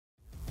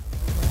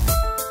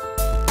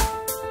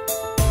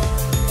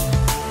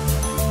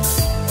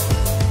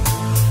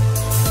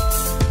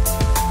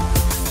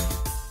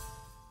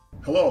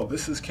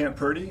This is Kent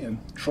Purdy and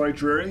Troy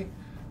Drury.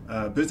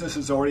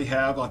 Businesses already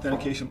have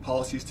authentication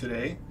policies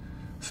today,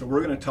 so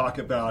we're going to talk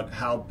about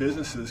how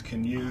businesses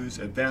can use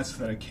advanced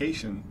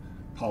authentication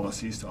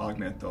policies to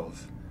augment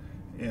those.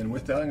 And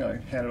with that, I'm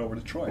going to hand it over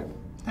to Troy.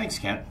 Thanks,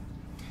 Kent.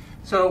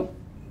 So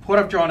what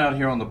I've drawn out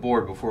here on the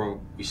board before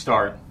we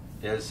start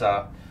is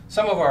some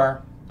of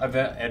our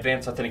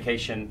advanced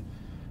authentication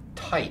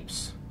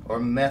types, or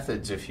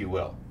methods, if you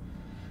will.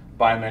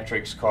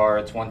 Biometrics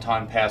cards,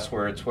 one-time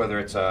passwords, whether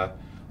it's a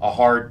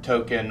hard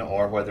token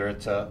or whether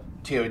it's a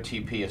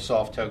TOTP, a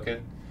soft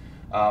token,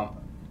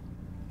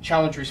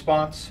 challenge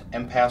response,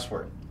 and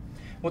password.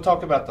 We'll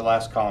talk about the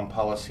last column,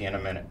 policy, in a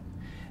minute.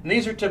 And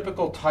these are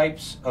typical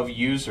types of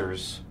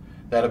users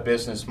that a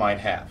business might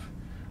have.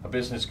 A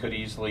business could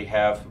easily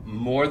have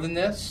more than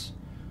this.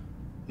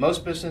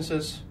 Most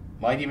businesses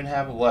might even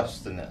have less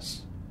than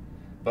this.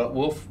 But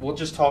we'll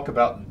just talk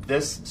about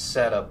this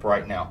setup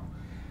right now.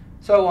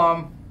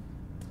 So,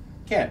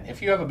 Ken,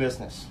 if you have a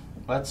business,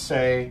 let's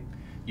say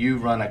you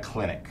run a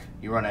clinic,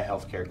 you run a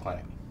healthcare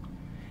clinic,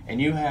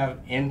 and you have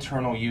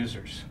internal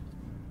users,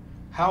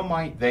 how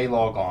might they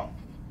log on?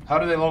 How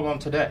do they log on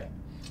today?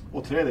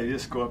 Well, today they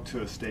just go up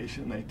to a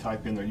station, they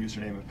type in their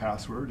username and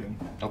password, and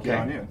get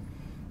on in.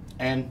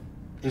 And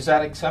is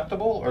that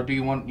acceptable, or do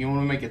you want to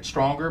make it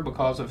stronger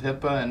because of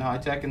HIPAA and high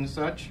tech and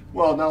such?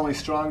 Well, not only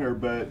stronger,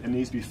 but it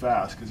needs to be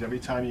fast, because every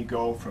time you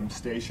go from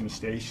station to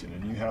station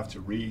and you have to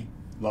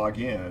re-log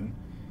in,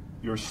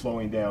 you're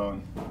slowing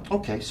down.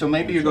 Okay, so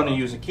maybe you're going to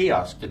use a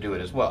kiosk to do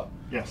it as well.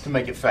 Yes. To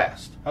make it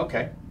fast.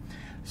 Okay.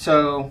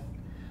 So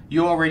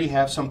you already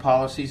have some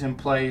policies in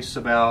place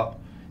about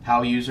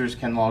how users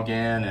can log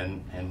in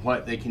and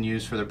what they can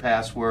use for their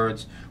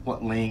passwords,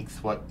 what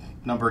length, what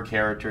number of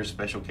characters,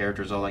 special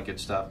characters, all that good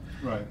stuff.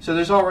 Right. So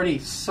there's already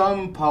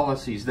some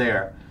policies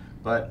there,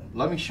 but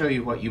let me show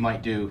you what you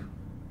might do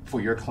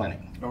for your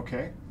clinic.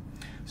 Okay.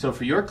 So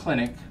for your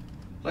clinic,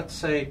 let's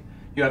say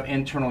you have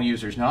internal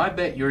users. Now I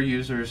bet your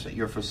users at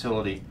your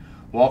facility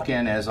walk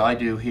in as I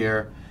do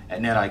here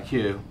at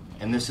NetIQ,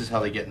 and this is how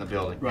they get in the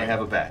building. Right. They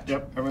have a badge.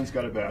 Yep, everyone's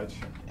got a badge.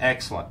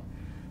 Excellent.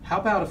 How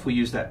about if we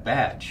use that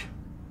badge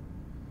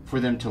for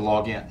them to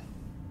log in?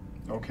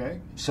 Okay.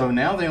 So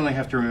now they only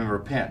have to remember a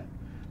PIN.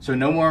 So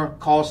no more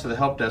calls to the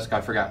help desk,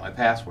 I forgot my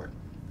password.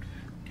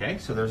 Okay,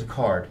 so there's a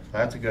card.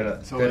 That's a good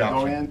option. So they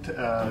go in,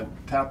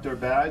 tap their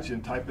badge,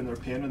 and type in their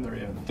PIN, and they're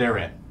in. They're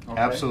in. Okay.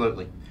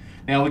 Absolutely.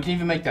 Now we can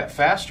even make that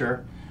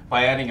faster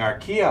by adding our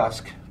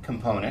kiosk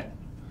component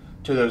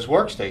to those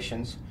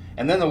workstations,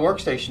 and then the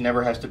workstation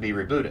never has to be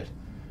rebooted.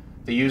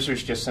 The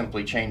users just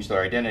simply change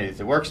their identity at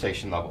the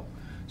workstation level.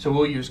 So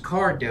we'll use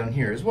card down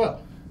here as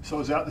well. So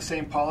is that the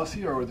same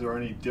policy, or are there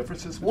any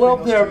differences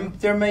between those two?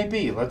 There may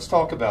be. Let's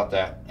talk about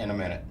that in a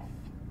minute.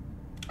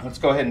 Let's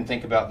go ahead and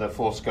think about the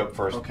full scope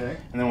first, okay,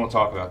 and then we'll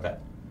talk about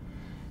that.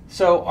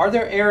 So are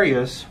there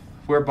areas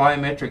where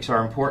biometrics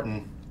are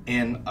important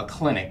in a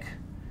clinic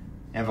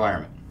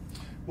environment?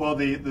 Well,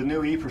 the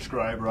new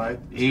e-prescribe, right?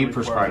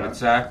 E-prescribe,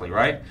 exactly,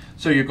 right?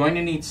 So you're going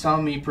to need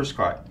some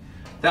e-prescribe.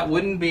 That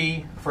wouldn't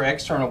be for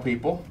external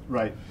people.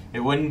 Right.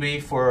 It wouldn't be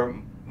for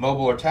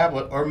mobile or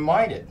tablet, or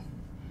might it?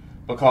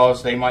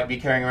 Because they might be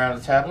carrying around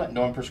a tablet and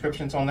doing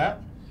prescriptions on that?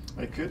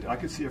 I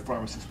could see a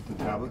pharmacist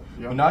with a tablet.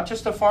 Yep. Well, not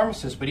just a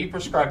pharmacist, but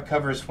e-prescribe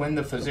covers when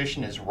the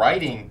physician is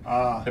writing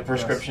the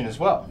prescription as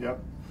well. Yep.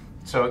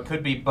 So it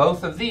could be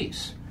both of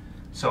these.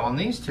 So on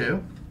these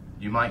two,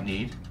 you might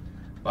need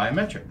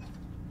biometric.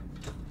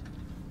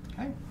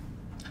 Okay.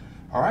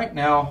 All right,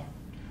 now,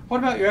 what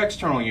about your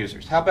external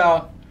users? How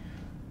about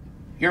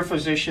your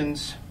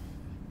physicians?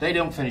 They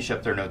don't finish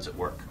up their notes at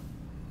work.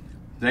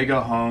 They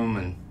go home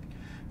and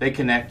they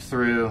connect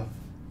through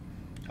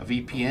a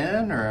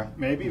VPN, or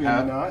maybe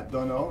not.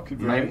 Don't know. Could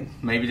be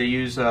maybe they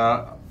use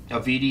a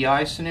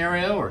VDI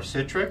scenario or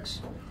Citrix.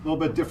 A little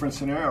bit different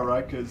scenario,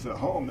 right? Because at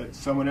home, that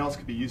someone else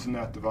could be using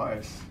that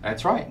device.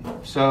 That's right.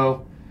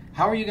 So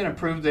how are you going to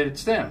prove that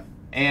it's them?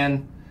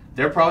 And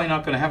they're probably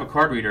not going to have a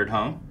card reader at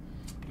home.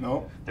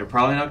 No. They're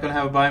probably not going to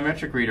have a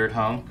biometric reader at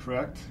home.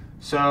 Correct.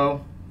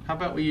 So how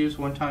about we use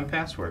one-time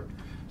password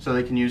so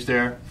they can use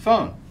their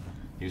phone,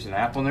 use an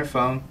app on their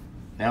phone.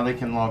 Now they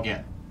can log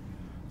in.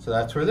 So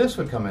that's where this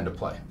would come into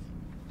play.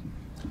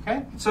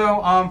 Okay,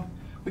 so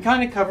we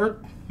kind of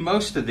covered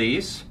most of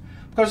these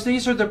because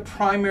these are the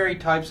primary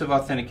types of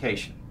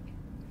authentication.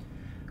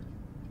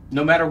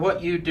 No matter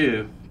what you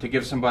do to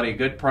give somebody a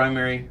good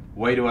primary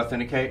way to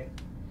authenticate,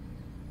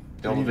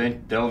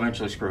 they'll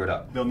eventually screw it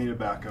up. They'll need a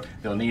backup.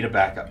 They'll need a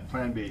backup.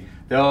 Plan B.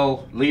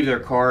 They'll leave their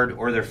card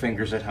or their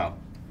fingers at home.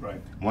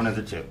 Right. One of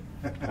the two.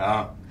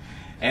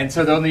 And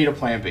so they'll need a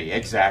plan B,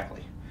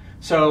 exactly.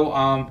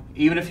 So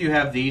even if you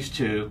have these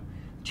two,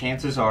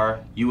 chances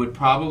are you would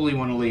probably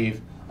want to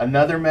leave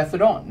another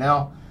method on.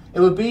 Now,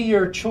 it would be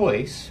your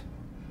choice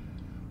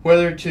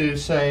whether to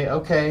say,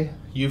 okay,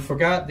 you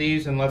forgot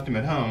these and left them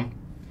at home.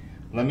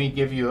 Let me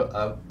give you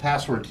a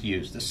password to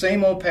use. The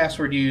same old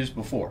password you used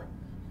before.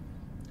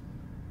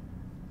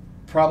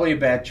 Probably a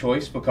bad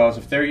choice, because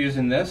if they're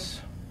using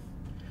this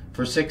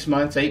for 6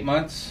 months, 8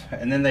 months,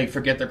 and then they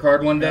forget their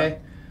card one day,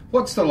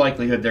 what's the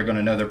likelihood they're going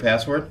to know their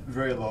password?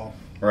 Very low.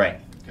 Right.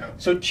 Yeah.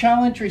 So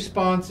challenge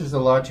response is a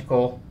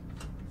logical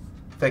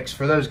fix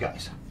for those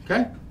guys.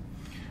 Okay?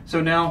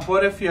 So now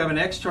what if you have an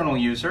external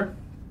user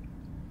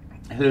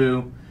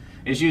who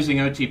is using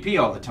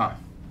OTP all the time?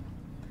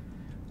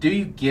 Do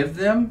you give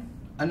them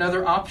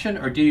another option,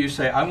 or do you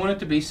say, I want it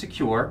to be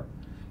secure,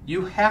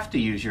 you have to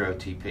use your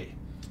OTP?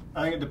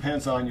 I think it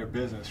depends on your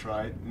business,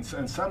 right?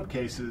 In some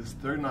cases,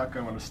 they're not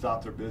going to want to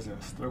stop their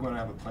business. They're going to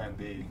have a plan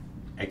B.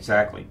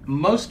 Exactly.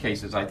 Most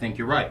cases, I think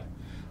you're right.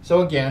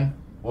 So again,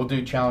 we'll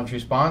do challenge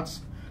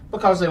response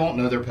because they won't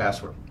know their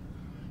password.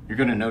 You're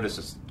going to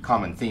notice a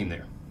common theme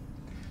there.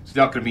 There's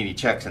not going to be any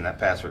checks in that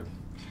password.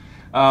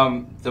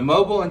 The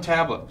mobile and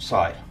tablet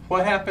side.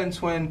 What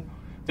happens when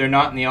they're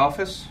not in the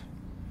office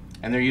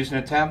and they're using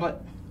a tablet?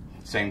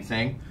 Same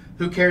thing.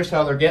 Who cares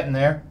how they're getting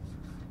there?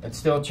 It's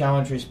still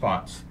challenge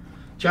response.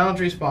 Challenge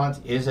response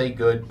is a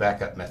good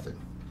backup method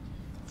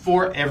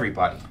for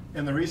everybody.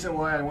 And the reason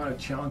why I want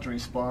to challenge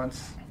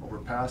response over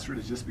password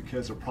is just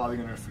because they're probably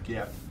going to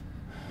forget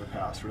the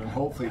password. And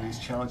hopefully these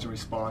challenge and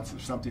response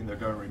is something they're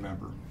going to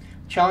remember.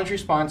 Challenge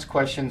response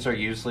questions are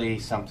usually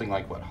something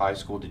like, what high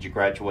school did you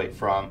graduate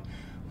from?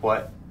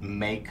 What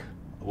make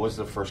was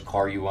the first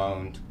car you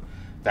owned?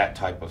 That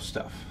type of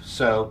stuff.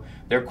 So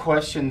they're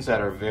questions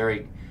that are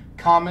very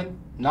common,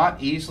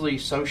 not easily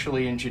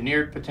socially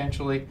engineered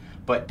potentially,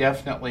 but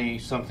definitely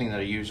something that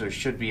a user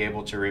should be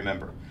able to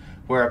remember.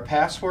 Where a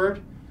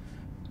password,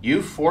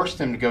 you force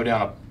them to go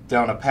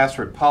down a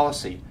password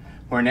policy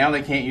where now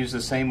they can't use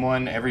the same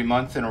one every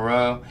month in a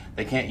row,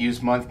 they can't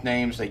use month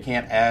names, they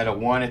can't add a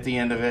 1 at the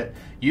end of it.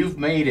 You've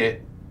made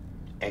it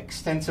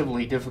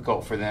extensively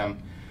difficult for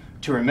them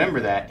to remember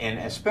that, and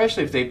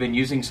especially if they've been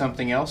using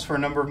something else for a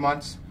number of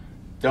months,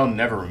 they'll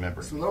never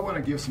remember. So they'll want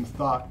to give some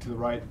thought to the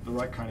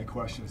right kind of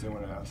questions they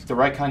want to ask. The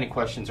right kind of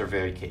questions are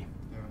very key.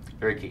 Yeah.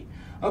 Very key.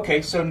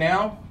 Okay, so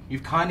now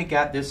you've kind of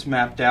got this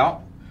mapped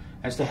out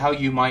as to how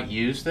you might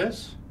use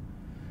this.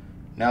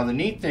 Now the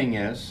neat thing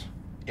is,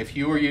 if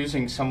you were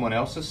using someone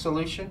else's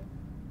solution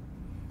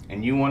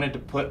and you wanted to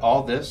put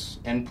all this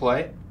in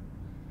play,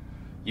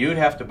 you would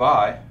have to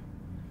buy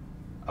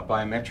a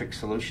biometric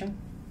solution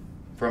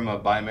from a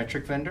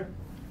biometric vendor.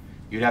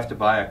 You'd have to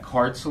buy a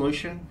card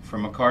solution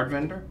from a card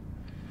vendor.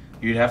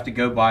 You'd have to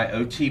go buy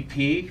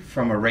OTP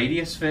from a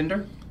radius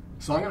vendor.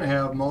 So I'm going to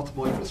have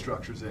multiple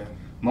infrastructures in.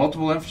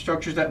 Multiple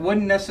infrastructures that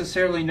wouldn't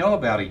necessarily know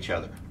about each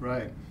other.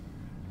 Right.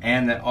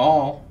 And that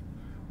all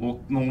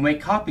will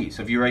make copies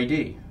of your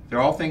AD. They're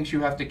all things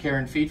you have to care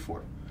and feed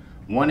for.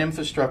 One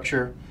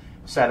infrastructure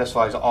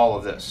satisfies all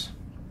of this.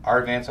 Our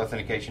advanced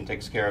authentication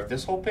takes care of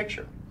this whole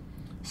picture.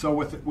 So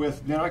with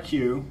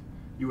NetIQ,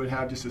 you would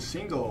have just a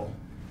single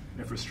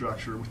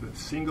infrastructure with a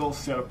single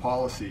set of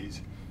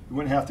policies. You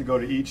wouldn't have to go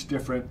to each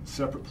different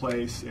separate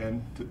place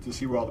and to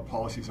see where all the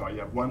policies are. You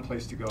have one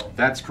place to go.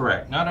 That's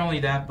correct. Not only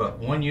that, but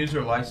one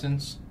user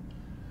license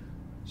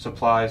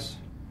supplies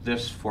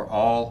this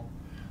for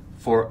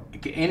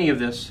any of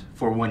this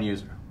for one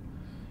user.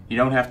 You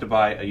don't have to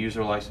buy a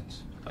user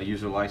license, a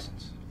user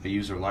license, a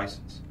user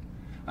license,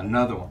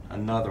 another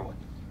one.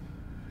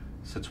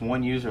 So it's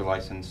one user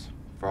license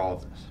for all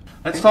of this.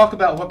 Let's talk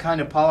about what kind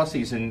of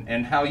policies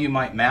and how you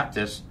might map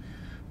this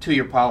to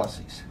your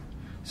policies.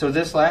 So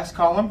this last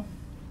column,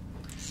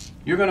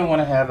 you're going to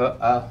want to have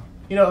a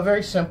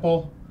very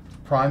simple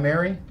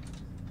primary,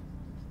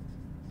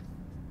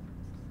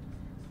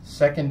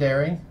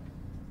 secondary,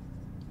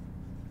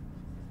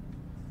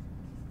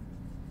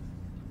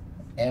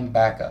 and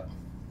backup.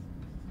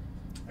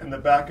 And the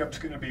backup's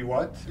going to be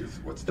what?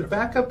 What's the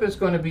backup is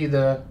going to be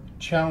the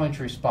challenge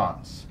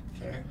response.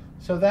 Okay.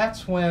 So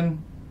that's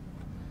when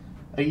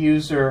a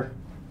user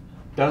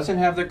doesn't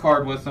have their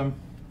card with them,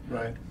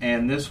 right?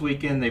 And this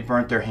weekend they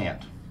burnt their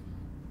hand.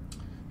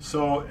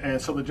 So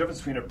the difference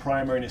between a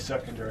primary and a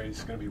secondary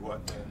is going to be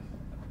what then?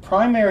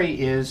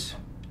 Primary is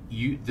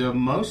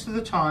most of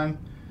the time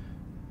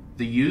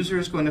the user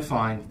is going to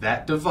find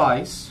that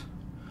device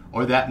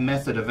or that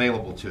method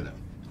available to them.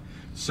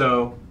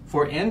 So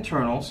for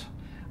internals,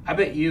 I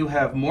bet you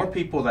have more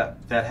people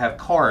that have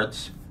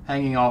cards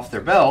hanging off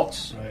their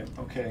belts. Right,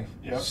 okay,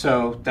 yeah.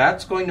 So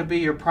that's going to be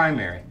your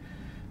primary.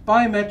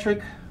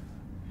 Biometric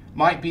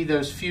might be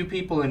those few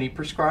people in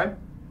ePrescribe.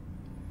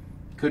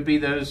 Could be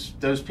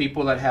those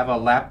people that have a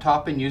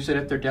laptop and use it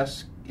at their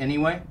desk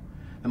anyway.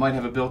 They might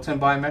have a built-in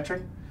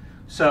biometric.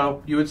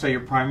 So you would say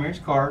your primary is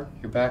card,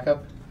 your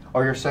backup,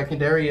 or your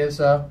secondary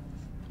is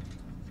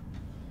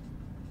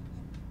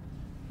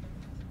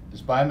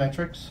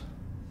biometrics.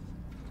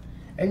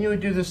 And you would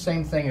do the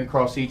same thing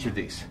across each of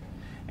these.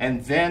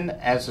 And then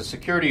as a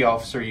security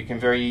officer, you can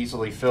very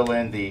easily fill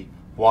in the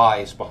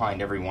whys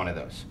behind every one of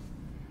those.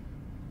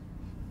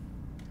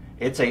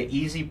 It's an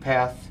easy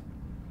path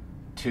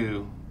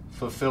to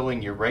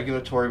fulfilling your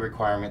regulatory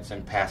requirements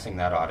and passing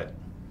that audit.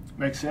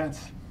 Makes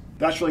sense.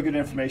 That's really good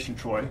information,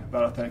 Troy,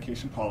 about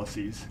authentication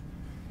policies.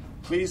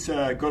 Please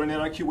go to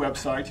NetIQ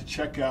website to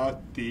check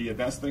out the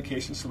advanced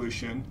authentication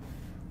solution.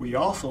 We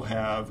also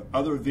have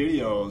other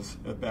videos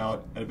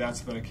about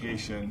advanced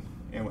authentication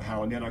and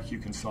how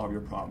NetIQ can solve your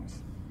problems.